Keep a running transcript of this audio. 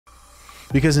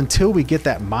Because until we get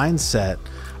that mindset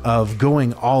of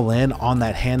going all in on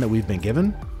that hand that we've been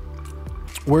given,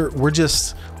 we're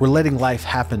letting life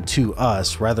happen to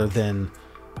us rather than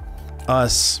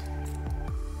us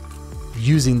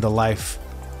using the life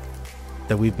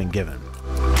that we've been given.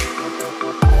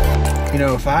 You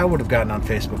know, if I would have gotten on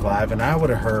Facebook Live and I would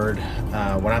have heard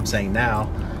what I'm saying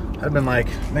now, I'd have been like,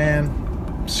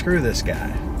 man, screw this guy.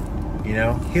 You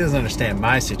know, he doesn't understand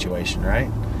my situation, right?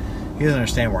 He doesn't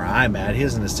understand where I'm at. He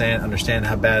doesn't understand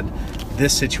how bad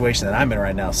this situation that I'm in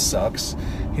right now sucks.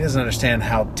 He doesn't understand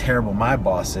how terrible my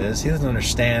boss is. He doesn't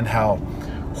understand how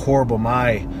horrible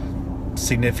my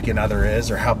significant other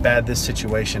is, or how bad this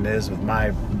situation is with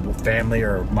my family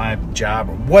or my job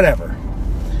or whatever.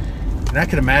 And I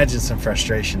could imagine some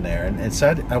frustration there. And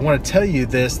so I want to tell you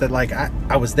this, that like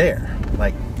I was there.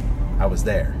 Like I was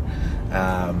there.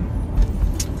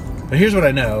 But here's what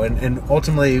I know, and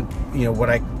ultimately, you know, what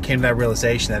I came to that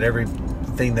realization that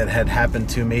everything that had happened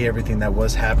to me, everything that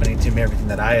was happening to me, everything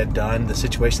that I had done, the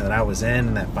situation that I was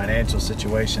in, that financial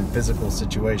situation, physical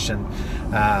situation,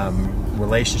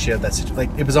 relationship, like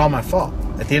it was all my fault.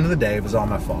 At the end of the day, it was all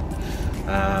my fault.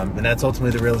 And that's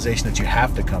ultimately the realization that you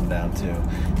have to come down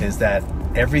to, is that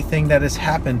everything that has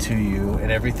happened to you and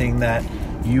everything that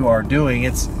you are doing,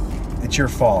 it's your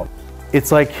fault.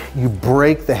 It's like you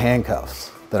break the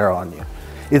handcuffs that are on you.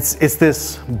 It's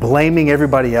this blaming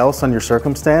everybody else on your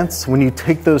circumstance. When you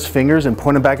take those fingers and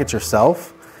point them back at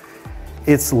yourself,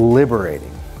 it's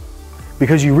liberating.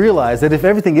 Because you realize that if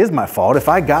everything is my fault, if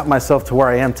I got myself to where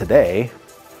I am today,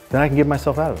 then I can get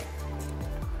myself out of it.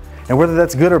 And whether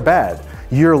that's good or bad,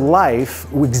 your life,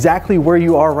 exactly where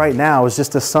you are right now, is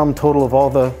just a sum total of all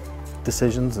the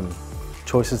decisions and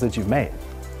choices that you've made.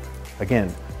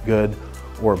 Again, good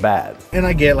or bad. And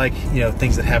I get, like, you know,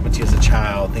 things that happen to you as a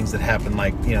child, things that happen,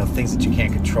 like, you know, things that you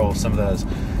can't control, some of those.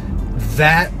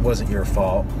 That wasn't your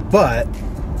fault, but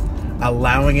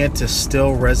allowing it to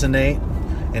still resonate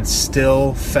and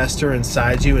still fester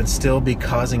inside you and still be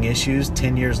causing issues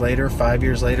 10 years later, 5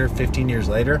 years later, 15 years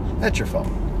later, that's your fault,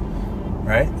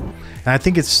 right? And I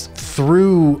think it's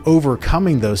through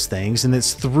overcoming those things, and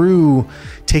it's through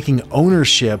taking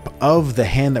ownership of the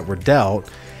hand that we're dealt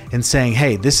and saying,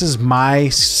 hey, this is my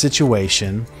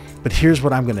situation, but here's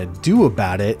what I'm going to do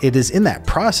about it. It is in that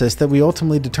process that we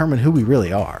ultimately determine who we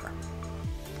really are.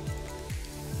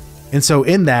 And so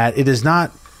in that, it is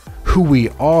not who we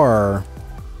are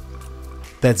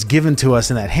that's given to us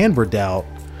in that hand we're dealt.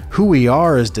 Who we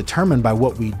are is determined by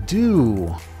what we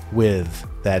do with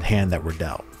that hand that we're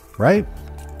dealt, right?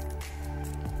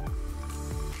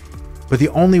 But the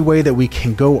only way that we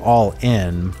can go all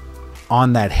in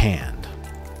on that hand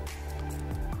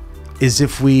is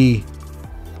if we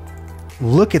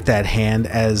look at that hand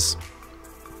as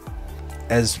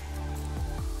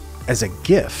a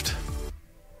gift.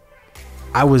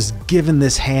 I was given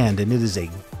this hand, and it is a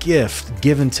gift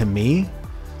given to me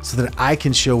so that I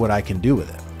can show what I can do with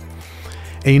it.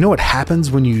 And you know what happens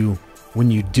when you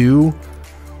do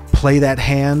play that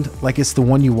hand like it's the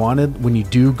one you wanted, when you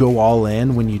do go all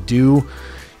in, when you do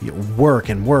work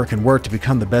and work and work to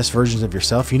become the best versions of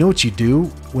yourself? You know what you do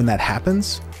when that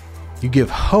happens? You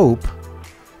give hope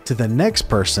to the next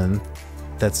person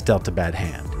that's dealt a bad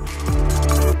hand.